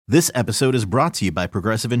This episode is brought to you by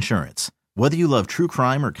Progressive Insurance. Whether you love true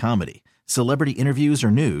crime or comedy, celebrity interviews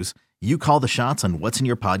or news, you call the shots on what's in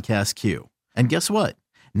your podcast queue. And guess what?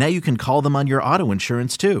 Now you can call them on your auto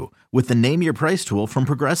insurance too with the Name Your Price tool from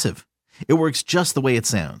Progressive. It works just the way it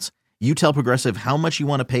sounds. You tell Progressive how much you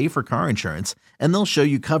want to pay for car insurance, and they'll show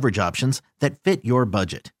you coverage options that fit your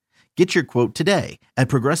budget. Get your quote today at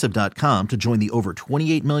Progressive.com to join the over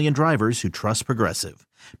 28 million drivers who trust Progressive.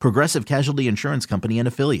 Progressive Casualty Insurance Company and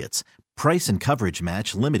Affiliates. Price and coverage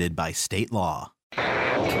match limited by state law.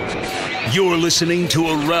 You're listening to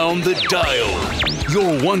Around the Dial,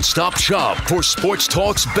 your one-stop shop for sports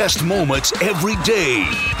talk's best moments every day.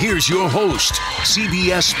 Here's your host,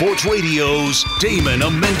 CBS Sports Radio's Damon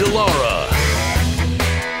Amendolara.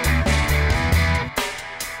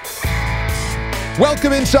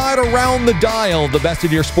 Welcome inside Around the Dial, the best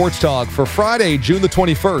in your sports talk for Friday, June the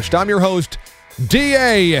 21st. I'm your host,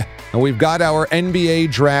 DA, and we've got our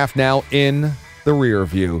NBA draft now in the rear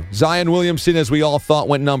view. Zion Williamson, as we all thought,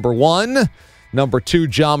 went number 1. Number 2,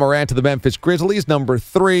 Ja Morant to the Memphis Grizzlies. Number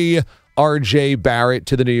 3, R.J. Barrett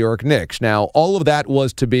to the New York Knicks. Now, all of that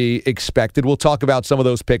was to be expected. We'll talk about some of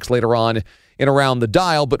those picks later on in Around the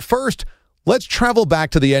Dial. But first, let's travel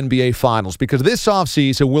back to the NBA Finals, because this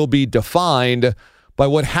offseason will be defined by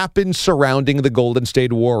what happened surrounding the Golden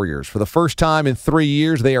State Warriors. For the first time in 3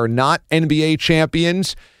 years, they are not NBA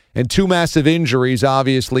champions, and 2 massive injuries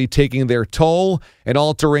obviously taking their toll and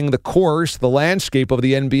altering the course, the landscape of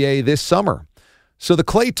the NBA this summer. So the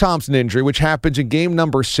Klay Thompson injury, which happens in game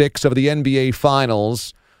number 6 of the NBA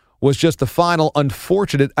Finals, was just the final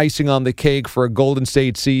unfortunate icing on the cake for a Golden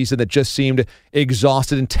State season that just seemed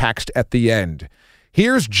exhausted and taxed at the end.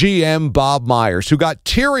 Here's GM Bob Myers, who got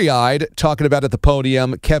teary-eyed talking about at the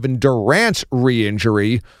podium Kevin Durant's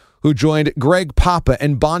re-injury, who joined Greg Papa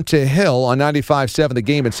and Bonta Hill on 95.7 The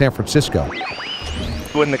Game in San Francisco.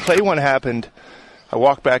 When the Klay one happened, I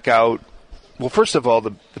walked back out. Well, first of all,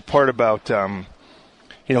 the part about,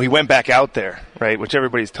 he went back out there, right, which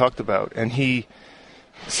everybody's talked about, and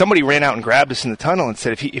somebody ran out and grabbed us in the tunnel and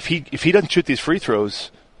said, if he doesn't shoot these free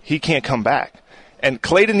throws, he can't come back. And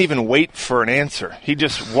Klay didn't even wait for an answer. He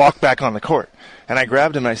just walked back on the court. And I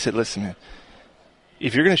grabbed him and I said, listen, man,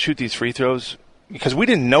 if you're going to shoot these free throws, because we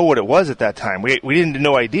didn't know what it was at that time. We didn't have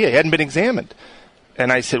no idea. It hadn't been examined.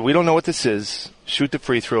 And I said, we don't know what this is. Shoot the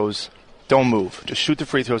free throws. Don't move. Just shoot the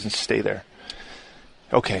free throws and stay there.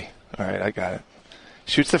 Okay. All right, I got it.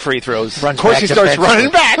 Shoots the free throws. Of course he starts running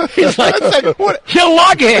back. He's like, he'll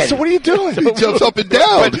log in. So what are you doing? He jumps up and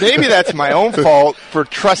down. But maybe that's my own fault for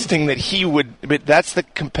trusting that he would. But that's the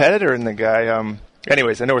competitor in the guy.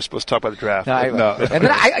 Anyways, I know we're supposed to talk about the draft. No. And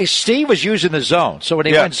then Steve was using the zone. So when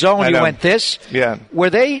he went zone, you went this. Yeah.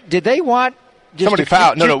 Did they want somebody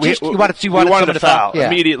foul? No. We wanted to foul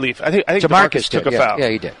immediately. I think DeMarcus took a foul. Yeah,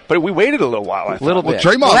 he did. But we waited a little while. I thought. A little bit.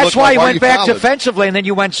 Draymond that's why like, he went back fouled? Defensively, and then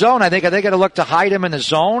you went zone. I think are they going to look to hide him in the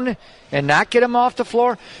zone and not get him off the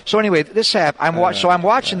floor? So anyway, this happened. I'm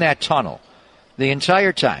watching that tunnel the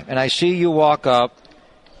entire time, and I see you walk up,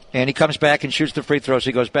 and he comes back and shoots the free throws.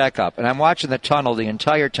 He goes back up, and I'm watching the tunnel the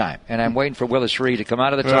entire time, and I'm waiting for Willis Reed to come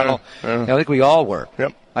out of the tunnel. I think we all were.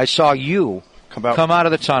 Yep. I saw you come out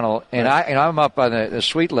of the tunnel, and I'm up on the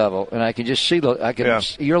suite level, and I can just see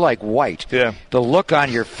you're like white. Yeah. The look on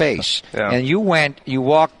your face, and you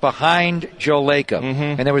walked behind Joe Lacob,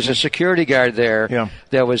 and there was a security guard there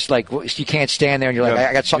that was like, you can't stand there, and you're like,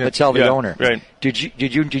 I got something to tell the owner. Right. Did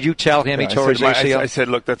you tell him he tore his ACL? I said,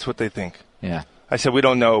 look, that's what they think. Yeah. I said, we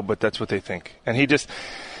don't know, but that's what they think. And he just,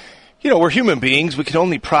 we're human beings. We can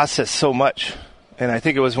only process so much. And I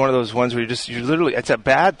think it was one of those ones where you're literally, it's a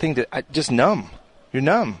bad thing to just numb. You're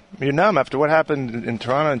numb. You're numb after what happened in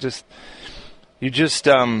Toronto, and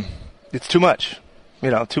it's too much,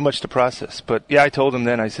 too much to process. But yeah, I told him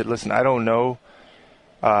then, I said, listen, I don't know,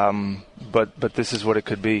 but this is what it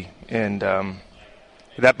could be. And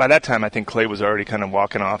by that time, I think Klay was already kind of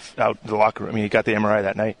walking out the locker room. I mean, he got the MRI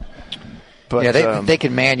that night. But, they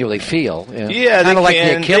can manually feel. Yeah, kind of like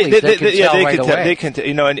the Achilles. They can tell right away. They can,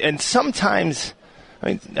 and sometimes. I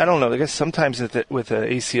mean, I don't know. I guess sometimes with an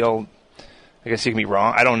ACL, I guess you can be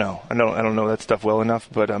wrong. I don't know. I don't know that stuff well enough,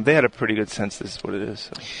 but they had a pretty good sense this is what it is.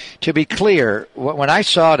 So. To be clear, when I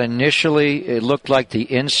saw it initially, it looked like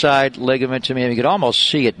the inside ligament to me. You could almost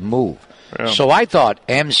see it move. Yeah. So I thought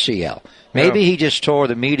MCL. Maybe he just tore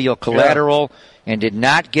the medial collateral and did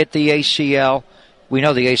not get the ACL. we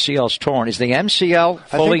know the ACL's torn. Is the MCL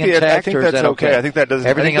fully intact? I think or that's is that okay. I think that doesn't.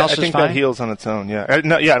 Everything else I think is fine? that heals on its own. Yeah. I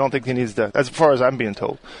don't think he needs that. As far as I'm being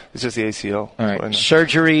told, it's just the ACL. All right.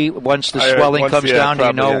 Surgery once the swelling once, comes down.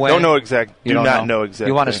 Probably, do you know when? Don't know exact. You do don't not know exactly.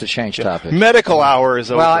 You want us to change topics? Medical hour is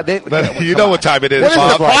over. Well, you know what time it is.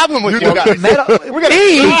 What is the problem with you guys? We're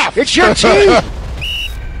gonna it's your team.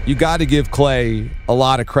 You got to give Clay a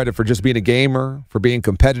lot of credit for just being a gamer, for being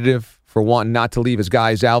competitive, for wanting not to leave his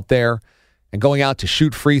guys out there, and going out to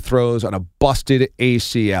shoot free throws on a busted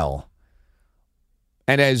ACL.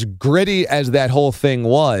 And as gritty as that whole thing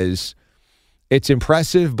was, it's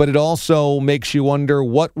impressive, but it also makes you wonder,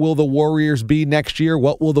 what will the Warriors be next year?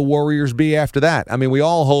 What will the Warriors be after that? I mean, we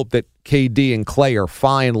all hope that KD and Clay are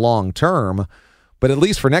fine long term, but at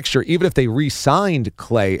least for next year, even if they re-signed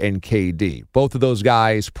Clay and KD, both of those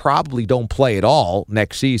guys probably don't play at all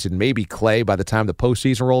next season. Maybe Clay by the time the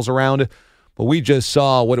postseason rolls around. But we just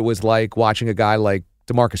saw what it was like watching a guy like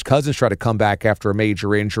DeMarcus Cousins try to come back after a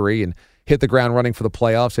major injury and hit the ground running for the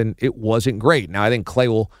playoffs, and it wasn't great. Now, I think Clay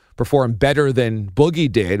will perform better than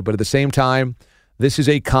Boogie did, but at the same time, this is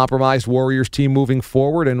a compromised Warriors team moving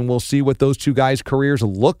forward, and we'll see what those two guys' careers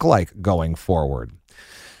look like going forward.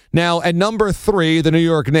 Now, at number 3, the New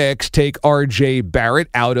York Knicks take R.J. Barrett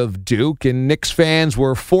out of Duke, and Knicks fans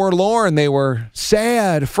were forlorn. They were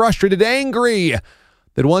sad, frustrated, angry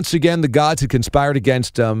that once again the gods had conspired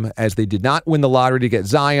against them, as they did not win the lottery to get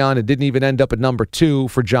Zion and didn't even end up at number 2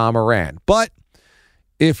 for Ja Morant. But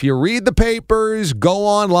if you read the papers, go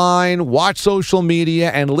online, watch social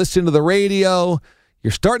media, and listen to the radio,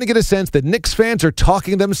 you're starting to get a sense that Knicks fans are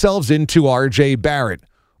talking themselves into R.J. Barrett.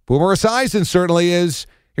 Boomer Esiason certainly is.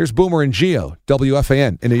 Here's Boomer and Gio,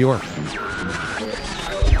 WFAN in New York.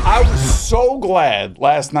 I was so glad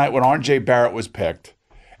last night when R.J. Barrett was picked.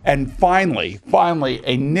 And finally,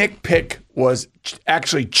 a Knick pick was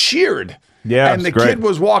actually cheered. Yeah, and the great. kid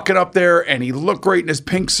was walking up there, and he looked great in his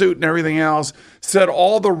pink suit and everything else, said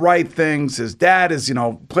all the right things. His dad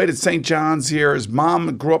played at St. John's here. His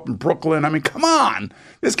mom grew up in Brooklyn. I mean, come on.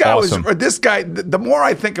 This guy the more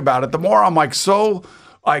I think about it, the more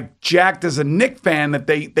I'm jacked as a Knick fan that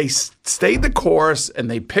they stayed the course and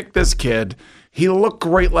they picked this kid. He looked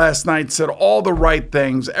great last night, said all the right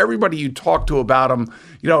things. Everybody you talk to about him,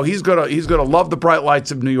 he's gonna love the bright lights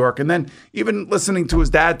of New York. And then even listening to his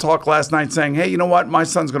dad talk last night saying, hey, you know what? My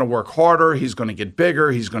son's gonna work harder. He's gonna get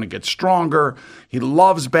bigger. He's gonna get stronger. He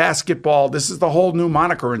loves basketball. This is the whole new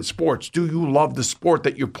moniker in sports. Do you love the sport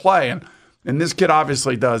that you play? And this kid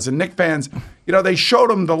obviously does. And Knick fans, they showed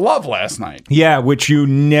him the love last night. Yeah, which you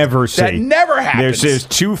never see. That never happens. There's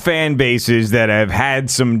two fan bases that have had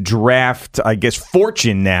some draft,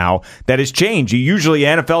 fortune now that has changed. Usually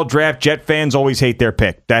NFL draft, Jet fans always hate their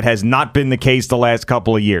pick. That has not been the case the last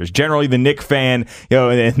couple of years. Generally, the Knick fan,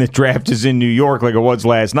 and the draft is in New York like it was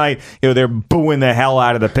last night, they're booing the hell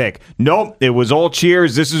out of the pick. Nope, it was all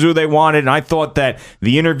cheers. This is who they wanted. And I thought that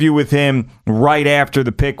the interview with him right after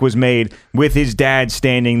the pick was made, with his dad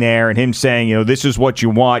standing there and him saying, this is what you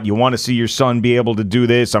want. You want to see your son be able to do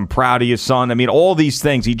this. I'm proud of your son. I mean, all these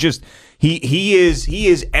things. He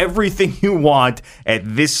is everything you want at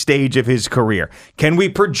this stage of his career. Can we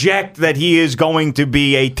project that he is going to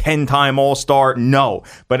be a 10-time All-Star? No.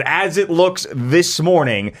 But as it looks this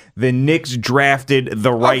morning, the Knicks drafted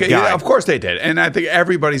the right guy. Yeah, of course they did. And I think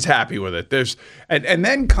everybody's happy with it. And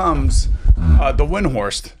then comes the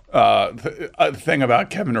Windhorst thing about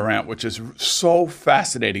Kevin Durant, which is so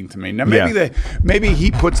fascinating to me. Now, maybe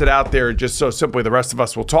he puts it out there just so simply the rest of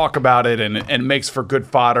us will talk about it, and it makes for good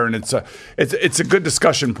fodder, and it's a good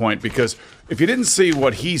discussion point, because if you didn't see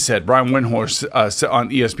what he said, Brian Windhorst on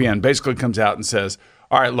ESPN basically comes out and says,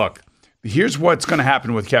 all right, look, here's what's going to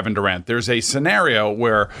happen with Kevin Durant. There's a scenario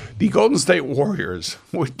where the Golden State Warriors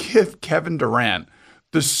would give Kevin Durant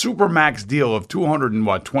the Supermax deal of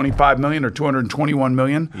 $225 million or $221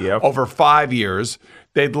 million over 5 years.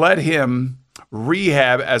 They'd let him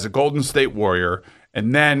rehab as a Golden State Warrior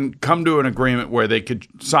and then come to an agreement where they could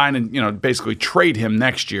sign and basically trade him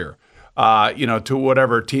next year. To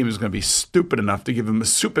whatever team is going to be stupid enough to give him a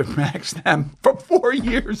Supermax for 4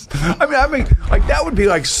 years. I mean, that would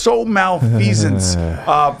be so malfeasance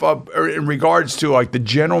in regards to the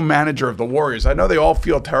general manager of the Warriors. I know they all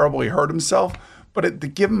feel terrible he hurt himself, but to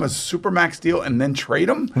give him a Supermax deal and then trade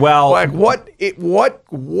him? Well,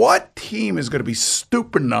 what team is going to be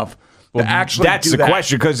stupid enough to actually that's do the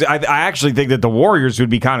question, because I actually think that the Warriors would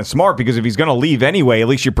be kind of smart, because if he's going to leave anyway, at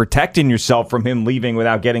least you're protecting yourself from him leaving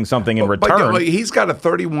without getting something in return. But he's got a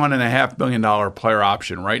 $31.5 million player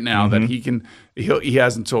option right now that he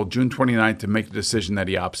has until June 29th to make the decision that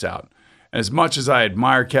he opts out. And as much as I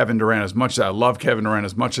admire Kevin Durant, as much as I love Kevin Durant,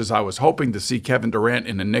 as much as I was hoping to see Kevin Durant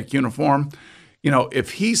in a Knicks uniform,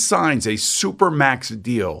 if he signs a Supermax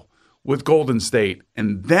deal with Golden State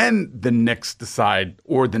and then the Knicks decide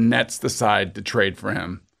or the Nets decide to trade for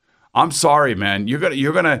him, I'm sorry, man.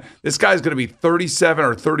 This guy's gonna be 37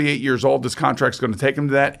 or 38 years old. This contract's gonna take him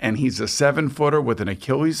to that, and he's a 7-footer with an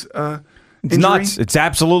Achilles It's injury. nuts. It's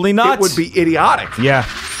absolutely nuts. It would be idiotic. Yeah.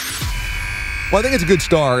 Well, I think it's a good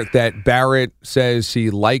start that Barrett says he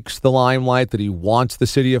likes the limelight, that he wants the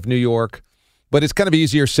city of New York, but it's kind of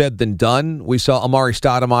easier said than done. We saw Amari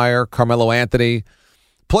Stoudemire, Carmelo Anthony,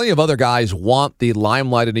 plenty of other guys want the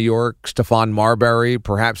limelight of New York, Stephon Marbury,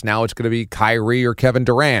 perhaps now it's going to be Kyrie or Kevin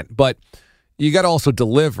Durant, but you got to also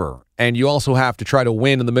deliver, and you also have to try to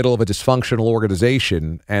win in the middle of a dysfunctional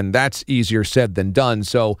organization, and that's easier said than done.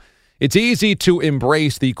 So it's easy to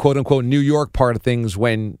embrace the quote-unquote New York part of things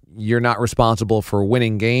when you're not responsible for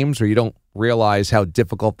winning games or you don't realize how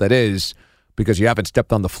difficult that is because you haven't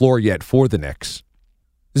stepped on the floor yet for the Knicks.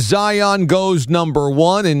 Zion goes number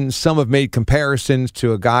one, and some have made comparisons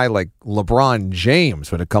to a guy like LeBron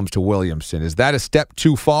James when it comes to Williamson. Is that a step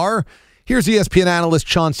too far? Here's ESPN analyst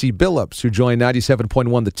Chauncey Billups, who joined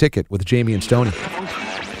 97.1 The Ticket with Jamie and Stoney.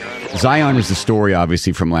 Zion is the story,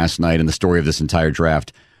 obviously, from last night and the story of this entire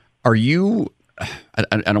draft. Are you, I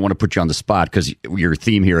don't want to put you on the spot because your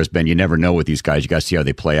theme here has been you never know with these guys. You got to see how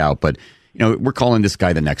they play out. But, we're calling this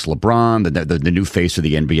guy the next LeBron, the new face of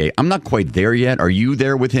the NBA. I'm not quite there yet. Are you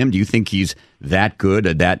there with him? Do you think he's that good?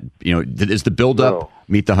 Is the build-up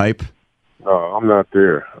meet the hype? No, I'm not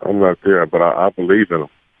there. But I believe in him.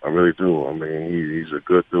 I really do. I mean, he's a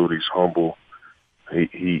good dude. He's humble.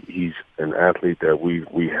 He's an athlete that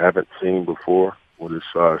we haven't seen before with his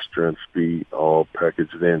size, strength, speed, all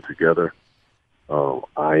packaged in together.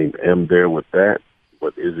 I am there with that.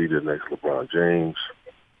 But is he the next LeBron James?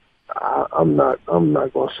 I'm not going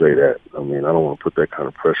to say that. I mean, I don't want to put that kind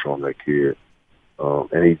of pressure on that kid.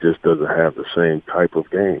 And he just doesn't have the same type of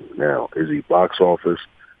game. Now, is he box office?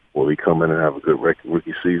 Will he come in and have a good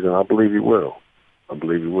rookie season? I believe he will.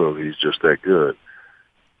 He's just that good.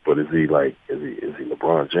 But is he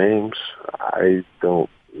LeBron James? I don't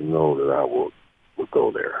know that I would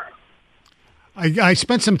go there. I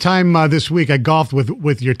spent some time this week. I golfed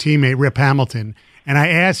with your teammate Rip Hamilton, and I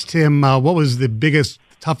asked him what was the biggest,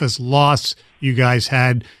 toughest loss you guys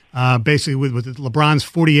had, basically with LeBron's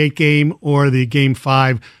 48 game or the Game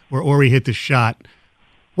 5 where Ori hit the shot.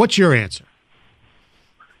 What's your answer?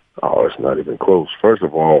 Oh, it's not even close. First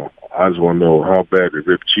of all, I just want to know how bad did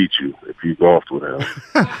Rip cheat you if you golfed with him.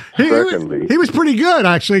 Secondly, he was pretty good,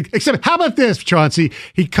 actually. Except, how about this, Chauncey?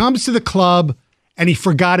 He comes to the club and he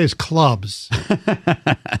forgot his clubs.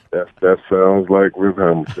 That sounds like Rip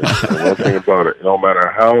Hamilton. And one thing about it, no matter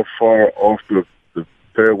how far off the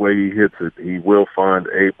fairway he hits it, he will find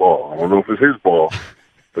a ball. I don't know if it's his ball,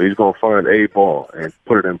 but he's going to find a ball and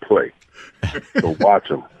put it in play. So watch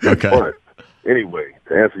him. Okay. But anyway,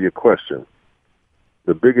 to answer your question,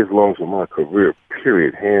 the biggest loss of my career,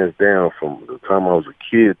 period, hands down, from the time I was a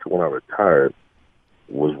kid to when I retired,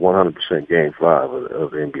 was 100% Game 5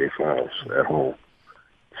 of the NBA Finals at home,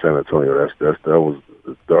 San Antonio. That was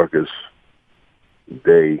the darkest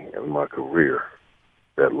day in my career.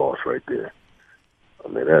 That loss right there. I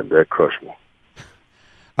mean, that crushed me. All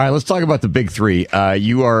right, let's talk about the Big Three.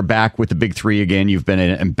 You are back with the Big Three again. You've been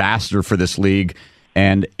an ambassador for this league.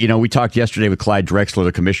 And, we talked yesterday with Clyde Drexler,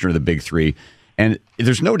 the commissioner of the Big Three. And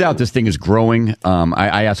there's no doubt this thing is growing.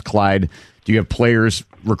 I asked Clyde, do you have players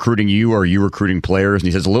recruiting you, or are you recruiting players? And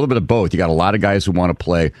he says a little bit of both. You got a lot of guys who want to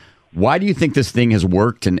play. Why do you think this thing has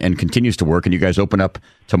worked and continues to work? And you guys open up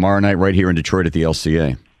tomorrow night right here in Detroit at the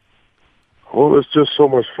LCA. Well, it's just so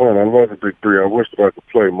much fun. I love the Big Three. I wish that I could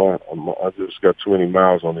play. I just got too many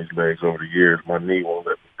miles on these legs over the years. My knee won't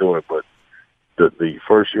let me do it. But the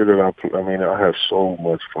first year that I played, I had so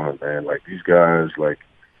much fun, man. Like, these guys,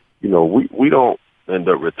 we don't end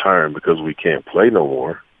up retiring because we can't play no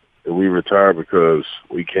more. We retire because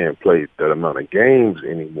we can't play that amount of games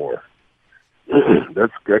anymore.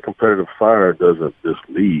 That competitive fire doesn't just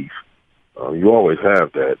leave. You always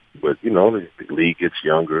have that, but the league gets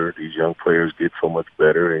younger. These young players get so much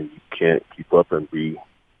better, and you can't keep up and be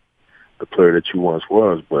the player that you once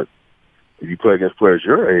was. But if you play against players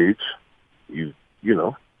your age, there's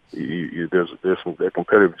some that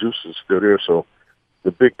competitive juice is still there. So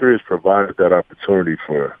the Big Three has provided that opportunity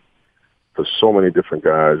for so many different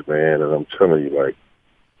guys, man. And I'm telling you,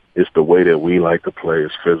 it's the way that we like to play.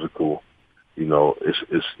 It's physical.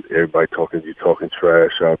 It's everybody talking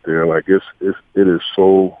trash out there. It is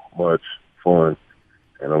so much fun,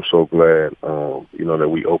 and I'm so glad, that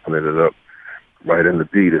we opening it up right in the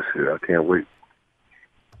D this year. I can't wait.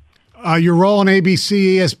 Your role on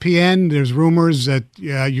ABC, ESPN, there's rumors that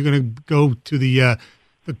you're going to go to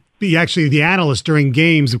be actually the analyst during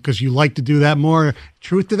games because you like to do that more.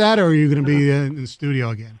 Truth to that, or are you going to be in the studio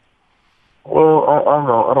again? Well,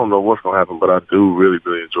 I don't know what's going to happen, but I do really,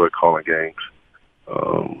 really enjoy calling games.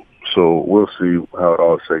 So we'll see how it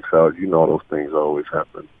all shakes out. You know, those things always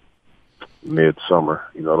happen mid-summer.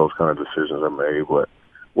 You know, those kind of decisions are made, but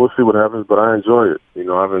we'll see what happens. But I enjoy it. You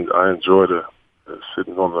know, I enjoy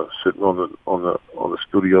sitting on the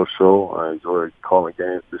studio show. I enjoy calling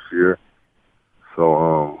games this year.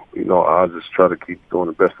 So, you know, I'll just try to keep doing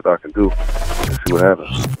the best that I can do and see what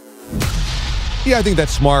happens. Yeah, I think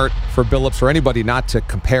that's smart for Billups or anybody not to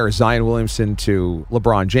compare Zion Williamson to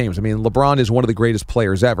LeBron James. I mean, LeBron is one of the greatest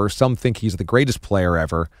players ever. Some think he's the greatest player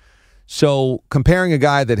ever. So comparing a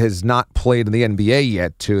guy that has not played in the NBA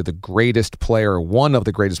yet to the greatest player, one of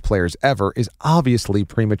the greatest players ever, is obviously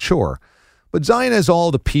premature. But Zion has all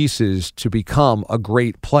the pieces to become a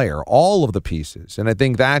great player, all of the pieces. And I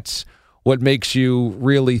think that's what makes you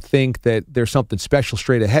really think that there's something special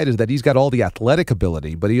straight ahead, is that he's got all the athletic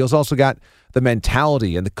ability, but he's also got the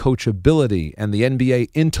mentality and the coachability and the NBA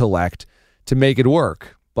intellect to make it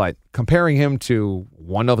work. But comparing him to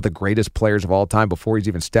one of the greatest players of all time before he's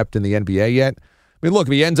even stepped in the NBA yet, I mean, look,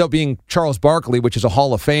 if he ends up being Charles Barkley, which is a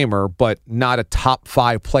Hall of Famer, but not a top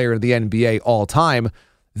 5 player in the NBA all time,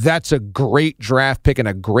 that's a great draft pick and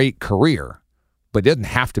a great career. But it doesn't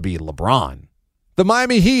have to be LeBron. The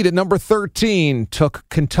Miami Heat at number 13 took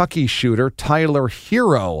Kentucky shooter Tyler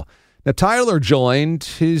Hero. Now, Tyler joined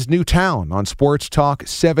his new town on Sports Talk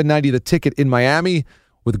 790 The Ticket in Miami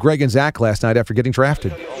with Greg and Zach last night after getting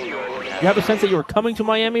drafted. You have a sense that you were coming to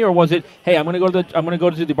Miami, or was it, hey, I'm going to go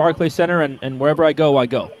to the Barclays Center, and wherever I go, I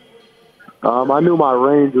go? I knew my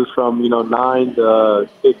range was from 9 to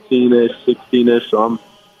 15ish, 16ish, so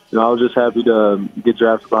I was just happy to get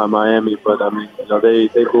drafted by Miami. But I mean,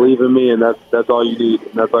 they believe in me, and that's all you need,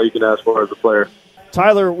 and that's all you can ask for as a player.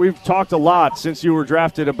 Tyler, we've talked a lot since you were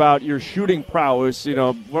drafted about your shooting prowess.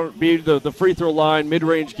 Be the free throw line,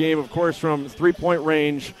 mid-range game, of course, from 3-point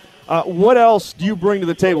range. What else do you bring to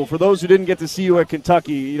the table? For those who didn't get to see you at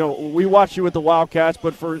Kentucky, we watched you with the Wildcats,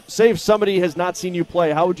 but say if somebody has not seen you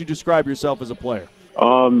play, how would you describe yourself as a player?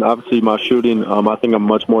 Obviously, my shooting, I think I'm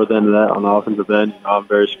much more than that on the offensive end. I'm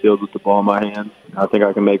very skilled with the ball in my hands. I think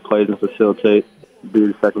I can make plays and facilitate, be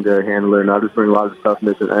the secondary handler, and I just bring a lot of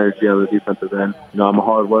toughness and energy on the defensive end. I'm a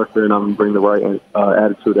hard worker, and I'm going to bring the right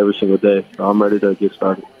attitude every single day. So I'm ready to get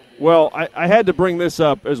started. Well, I had to bring this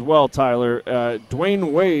up as well, Tyler.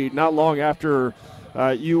 Dwayne Wade, not long after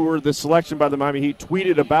you were the selection by the Miami Heat,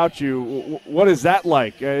 tweeted about you. What is that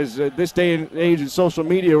like? Is this day and age in social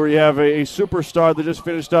media where you have a superstar that just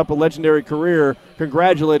finished up a legendary career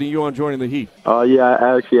congratulating you on joining the Heat? Yeah,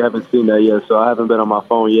 I actually haven't seen that yet, so I haven't been on my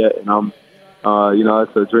phone yet. And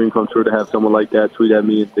it's a dream come true to have someone like that tweet at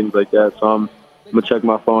me and things like that. So I'm going to check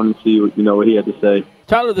my phone and see what he had to say.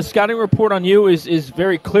 Tyler, the scouting report on you is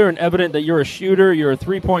very clear and evident that you're a shooter. You're a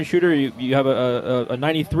three-point shooter. You have a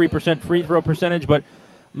 93% free throw percentage. But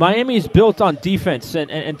Miami is built on defense.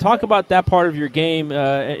 And talk about that part of your game.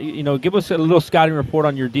 Give us a little scouting report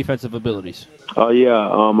on your defensive abilities.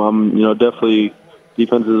 I'm definitely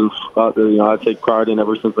defensive. I take pride in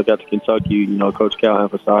ever since I got to Kentucky. Coach Cal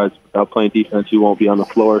emphasized without playing defense, you won't be on the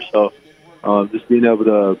floor. So just being able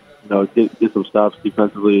to get some stops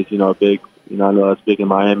defensively is big. I know that's big in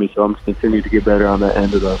Miami, so I'm just continuing to get better on that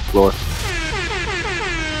end of the floor.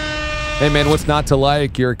 Hey, man, what's not to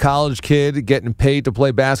like? You're a college kid getting paid to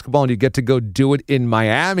play basketball, and you get to go do it in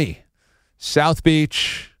Miami. South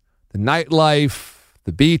Beach, the nightlife,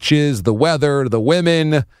 the beaches, the weather, the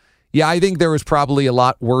women. Yeah, I think there was probably a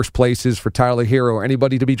lot worse places for Tyler Hero or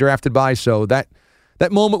anybody to be drafted by. So that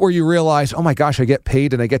moment where you realize, oh, my gosh, I get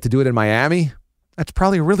paid and I get to do it in Miami, that's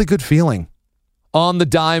probably a really good feeling. On the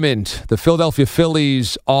diamond, the Philadelphia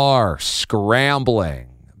Phillies are scrambling.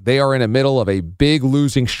 They are in the middle of a big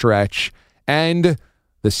losing stretch, and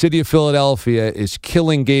the city of Philadelphia is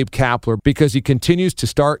killing Gabe Kapler because he continues to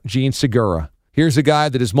start Gene Segura. Here's a guy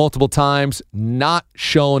that has multiple times not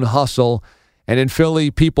shown hustle, and in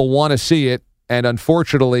Philly, people want to see it, and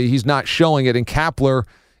unfortunately, he's not showing it, and Kapler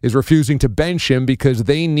is refusing to bench him because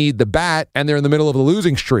they need the bat, and they're in the middle of a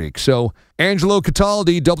losing streak. So Angelo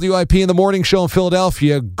Cataldi, WIP in the Morning Show in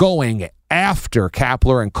Philadelphia, going after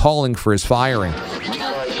Kapler and calling for his firing.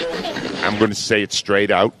 I'm going to say it straight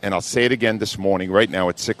out, and I'll say it again this morning, right now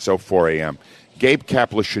at 6:04 a.m. Gabe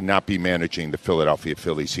Kapler should not be managing the Philadelphia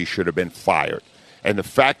Phillies. He should have been fired. And the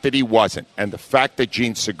fact that he wasn't, and the fact that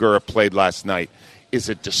Gene Segura played last night is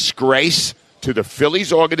a disgrace to the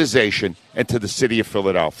Phillies organization and to the city of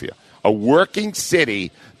Philadelphia. A working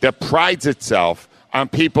city that prides itself on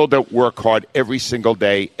people that work hard every single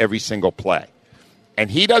day, every single play. And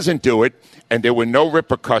he doesn't do it, and there were no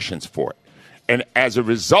repercussions for it. And as a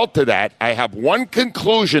result of that, I have one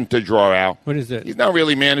conclusion to draw out. What is it? He's not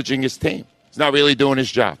really managing his team. He's not really doing his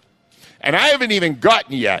job. And I haven't even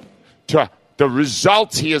gotten yet to the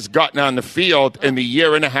results he has gotten on the field in the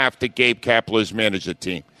year and a half that Gabe Kapler has managed the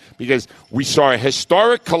team. Because we saw a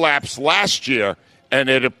historic collapse last year, and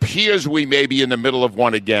it appears we may be in the middle of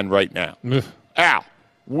one again right now. Al,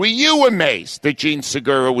 were you amazed that Gene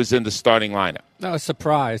Segura was in the starting lineup? I was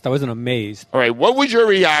surprised. I wasn't amazed. All right, what was your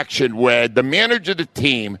reaction when the manager of the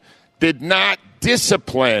team did not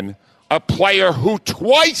discipline a player who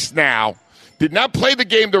twice now did not play the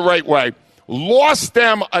game the right way, lost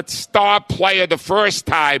them a star player the first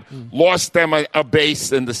time, lost them a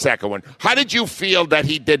base in the second one? How did you feel that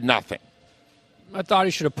he did nothing? I thought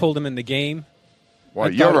he should have pulled him in the game.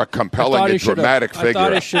 Well, you're a compelling and dramatic figure.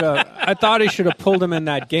 I thought he should have pulled him in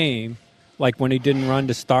that game, like when he didn't run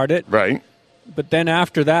to start it. Right. But then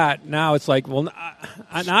after that, now it's like, well,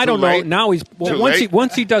 I don't know. Now he's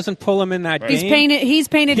once he doesn't pull him in that game, he's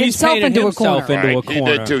painted himself into a corner. He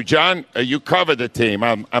did too. John, you covered the team.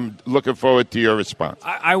 I'm looking forward to your response.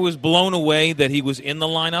 I was blown away that he was in the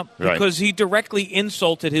lineup because he directly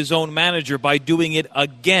insulted his own manager by doing it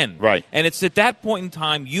again. Right. And it's at that point in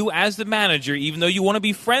time, you as the manager, even though you want to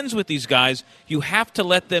be friends with these guys, you have to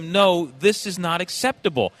let them know this is not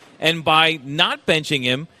acceptable. And by not benching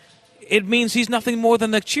him, it means he's nothing more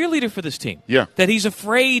than the cheerleader for this team. Yeah. That he's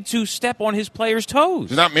afraid to step on his players' toes.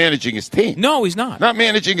 He's not managing his team. No, he's not. Not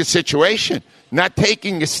managing a situation. Not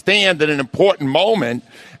taking a stand at an important moment.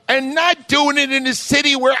 And not doing it in a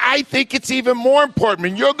city where I think it's even more important.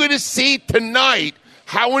 And you're going to see tonight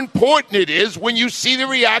how important it is when you see the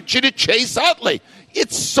reaction to Chase Utley.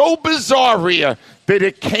 It's so bizarre here that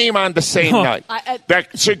it came on the same night. That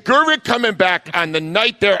Segura coming back on the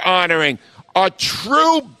night they're honoring a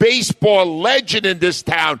true baseball legend in this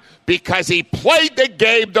town because he played the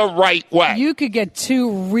game the right way. You could get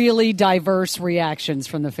two really diverse reactions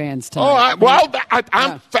from the fans tonight.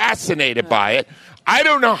 I'm fascinated by it. I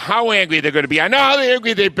don't know how angry they're going to be. I know how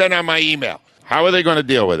angry they've been on my email. How are they going to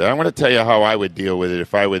deal with it? I'm going to tell you how I would deal with it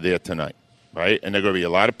if I were there tonight, right? And there are going to be a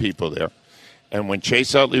lot of people there. And when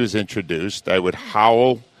Chase Utley was introduced, I would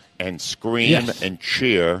howl and scream and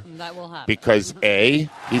cheer because A,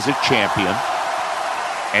 he's a champion,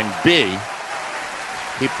 and B,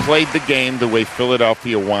 he played the game the way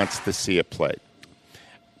Philadelphia wants to see it played.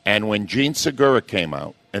 And when Gene Segura came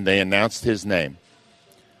out and they announced his name,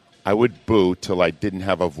 I would boo till I didn't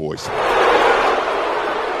have a voice.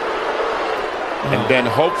 And then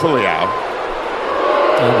hopefully, Al,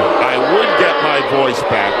 I would get my voice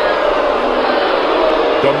back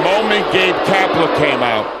the moment Gabe Kapler came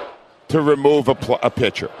out to remove a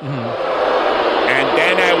pitcher. And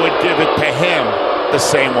then I would give it to him the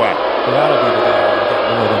same way.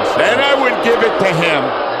 Then I would give it to him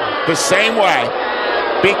the same way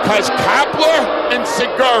because Kapler and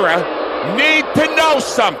Segura need to know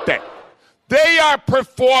something. They are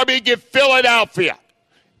performing in Philadelphia,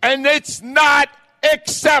 and it's not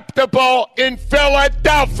acceptable in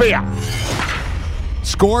Philadelphia.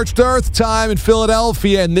 Scorched earth time in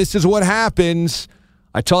Philadelphia, and this is what happens.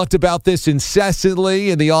 I talked about this incessantly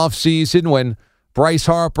in the offseason when Bryce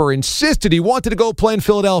Harper insisted he wanted to go play in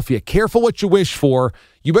Philadelphia. Careful what you wish for.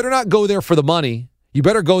 You better not go there for the money. You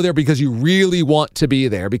better go there because you really want to be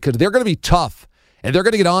there, because they're going to be tough, and they're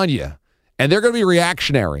going to get on you, and they're going to be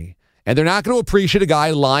reactionary, and they're not going to appreciate a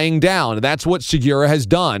guy lying down. And that's what Segura has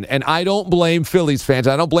done. And I don't blame Phillies fans.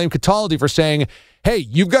 I don't blame Cataldi for saying, hey,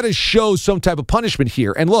 you've got to show some type of punishment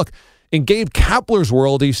here. And look, in Gabe Kapler's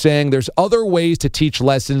world, he's saying there's other ways to teach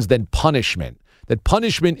lessons than punishment. That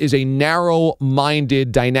punishment is a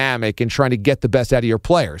narrow-minded dynamic in trying to get the best out of your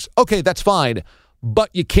players. Okay, that's fine, but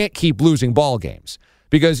you can't keep losing ball games.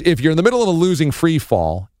 Because if you're in the middle of a losing free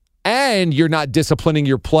fall and you're not disciplining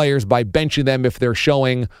your players by benching them if they're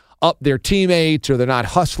showing up their teammates or they're not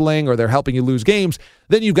hustling or they're helping you lose games,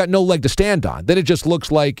 then you've got no leg to stand on. Then it just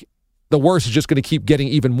looks like the worst is just going to keep getting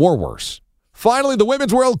even more worse. Finally, the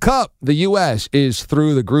Women's World Cup. The U.S. is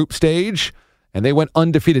through the group stage, and they went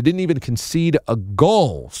undefeated, didn't even concede a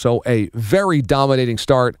goal. So a very dominating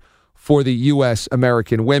start for the U.S.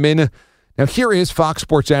 American women. Now, here is Fox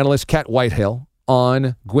Sports analyst Kat Whitehill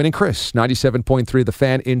on Gwynn and Chris, 97.3 The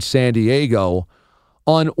Fan in San Diego,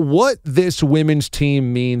 on what this women's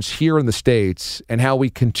team means here in the States and how we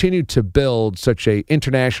continue to build such a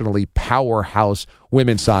internationally powerhouse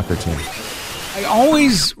women's soccer team. I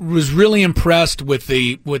always was really impressed with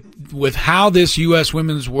with how this U.S.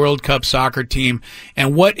 Women's World Cup soccer team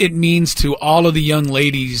and what it means to all of the young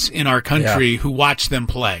ladies in our country who watch them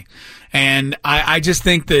play. And I just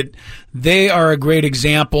think that they are a great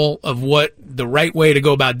example of what the right way to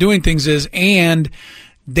go about doing things is, and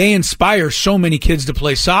they inspire so many kids to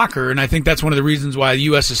play soccer. And I think that's one of the reasons why the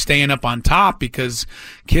U.S. is staying up on top, because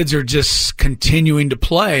kids are just continuing to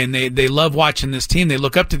play, and they love watching this team. They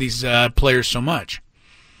look up to these players so much.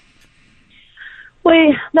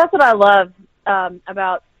 Well, that's what I love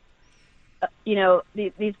about,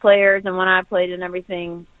 these players and when I played and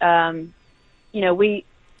everything.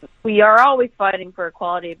 We are always fighting for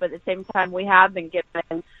equality, but at the same time, we have been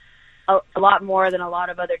given a lot more than a lot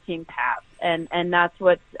of other teams have. And that's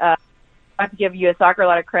what I have to give U.S. Soccer a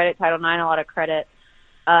lot of credit, Title IX a lot of credit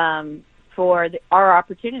for our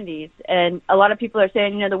opportunities. And a lot of people are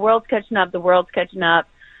saying, the world's catching up.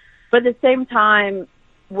 But at the same time,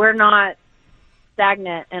 we're not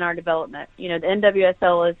stagnant in our development. The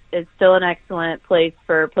NWSL is still an excellent place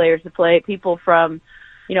for players to play. People from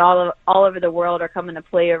all over the world are coming to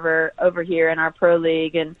play over here in our pro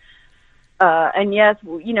league, and yes,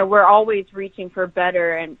 we're always reaching for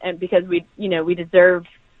better, and because we deserve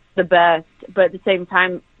the best, but at the same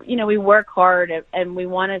time, we work hard, and we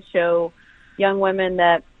want to show young women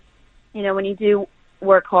that, when you do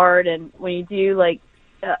work hard and when you do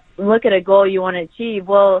look at a goal you want to achieve,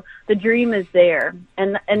 well, the dream is there,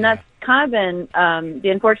 and that's kind of been the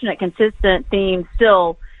unfortunate consistent theme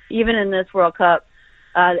still, even in this World Cup.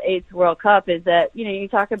 The 8th World Cup is that, you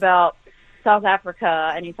talk about South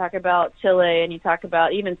Africa and you talk about Chile and you talk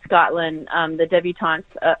about even Scotland, the debutantes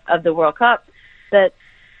of the World Cup, that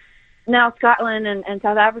now Scotland and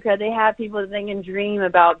South Africa, they have people that they can dream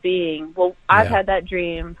about being. Well, I've had that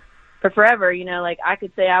dream for forever. I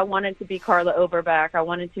could say I wanted to be Carla Overbeck, I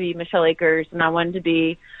wanted to be Michelle Akers, and I wanted to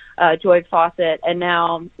be Joy Fawcett. And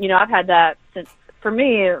now, I've had that since, for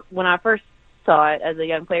me, when I first saw it as a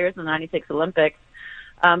young player in the 96 Olympics.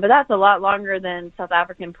 But that's a lot longer than South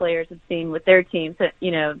African players have seen with their teams,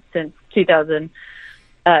 since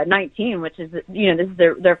 2019, which is, this is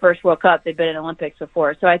their first World Cup. They've been in Olympics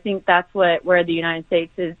before. So I think that's where the United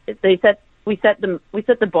States is. We set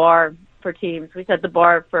the bar for teams. We set the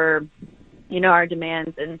bar for, our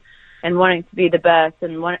demands and wanting to be the best,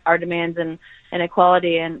 and our demands and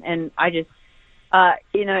equality. And I just,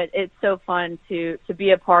 it's so fun to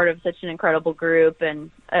be a part of such an incredible group,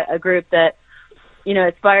 and a group that,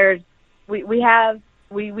 aspires. We want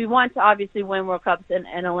to obviously win World Cups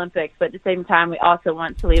and Olympics, but at the same time, we also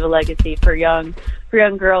want to leave a legacy for young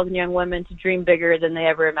girls and young women to dream bigger than they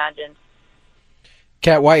ever imagined.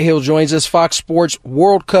 Kat Whitehill joins us, Fox Sports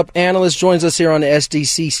World Cup analyst, joins us here on the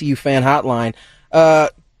SDCCU fan hotline.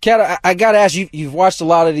 Kat, I got to ask you, you've watched a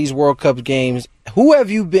lot of these World Cup games. Who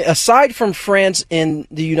have you been, aside from France and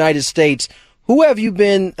the United States, who have you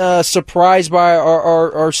been surprised by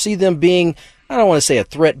or see them being, I don't want to say a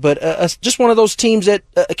threat, but just one of those teams that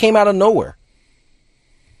came out of nowhere?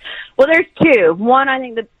 Well, there's two. One, I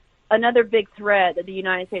think that another big threat that the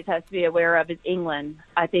United States has to be aware of is England.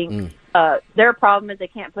 I think their problem is they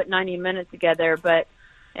can't put 90 minutes together, but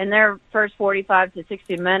in their first 45 to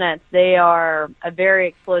 60 minutes, they are a very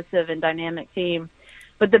explosive and dynamic team.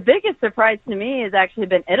 But the biggest surprise to me has actually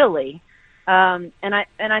been Italy. And I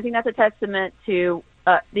think that's a testament to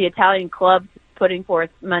the Italian clubs putting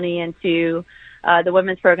forth money into the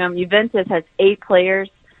women's program. Juventus has 8 players.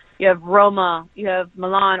 You have Roma, you have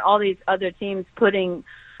Milan, all these other teams putting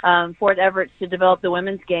forth efforts to develop the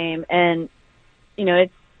women's game. And,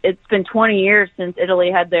 it's been 20 years since Italy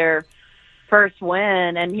had their first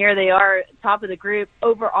win, and here they are, top of the group,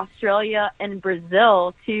 over Australia and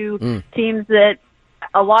Brazil, two teams that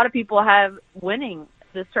a lot of people have winning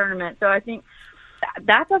this tournament. So I think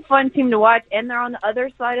that's a fun team to watch, and they're on the other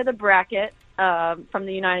side of the bracket from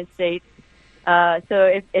the United States.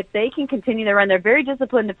 So if they can continue to run, they're very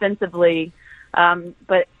disciplined defensively,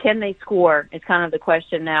 but can they score is kind of the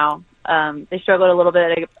question now. They struggled a little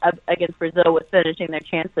bit against Brazil with finishing their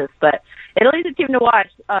chances, but Italy's a team to watch.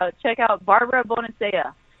 Check out Barbara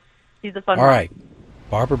Bonacea. She's a fun one. All right,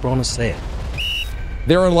 Barbara Bonacea.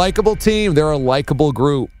 They're a likable team. They're a likable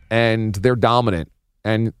group, and they're dominant.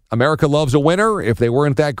 And America loves a winner. If they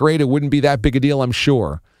weren't that great, it wouldn't be that big a deal, I'm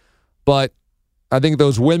sure. But I think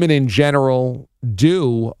those women in general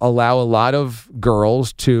do allow a lot of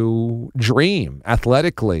girls to dream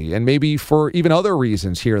athletically and maybe for even other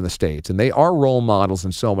reasons here in the States. And they are role models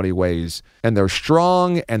in so many ways. And they're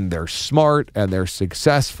strong and they're smart and they're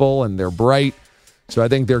successful and they're bright. So I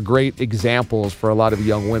think they're great examples for a lot of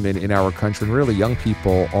young women in our country and really young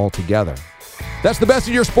people altogether. That's the best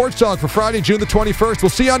of your sports talk for Friday, June the 21st. We'll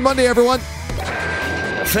see you on Monday, everyone.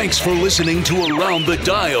 Thanks for listening to Around the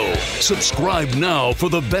Dial. Subscribe now for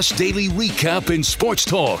the best daily recap in sports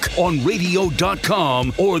talk on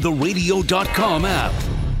radio.com or the radio.com app.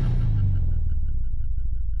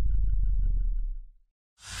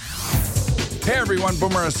 Hey everyone,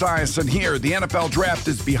 Boomer Esiason here. The NFL draft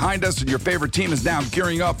is behind us and your favorite team is now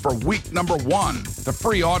gearing up for week number 1. The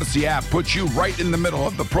free Odyssey app puts you right in the middle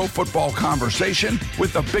of the pro football conversation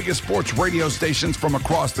with the biggest sports radio stations from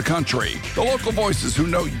across the country. The local voices who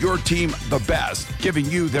know your team the best, giving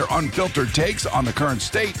you their unfiltered takes on the current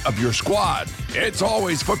state of your squad. It's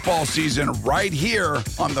always football season right here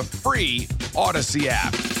on the free Odyssey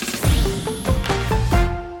app.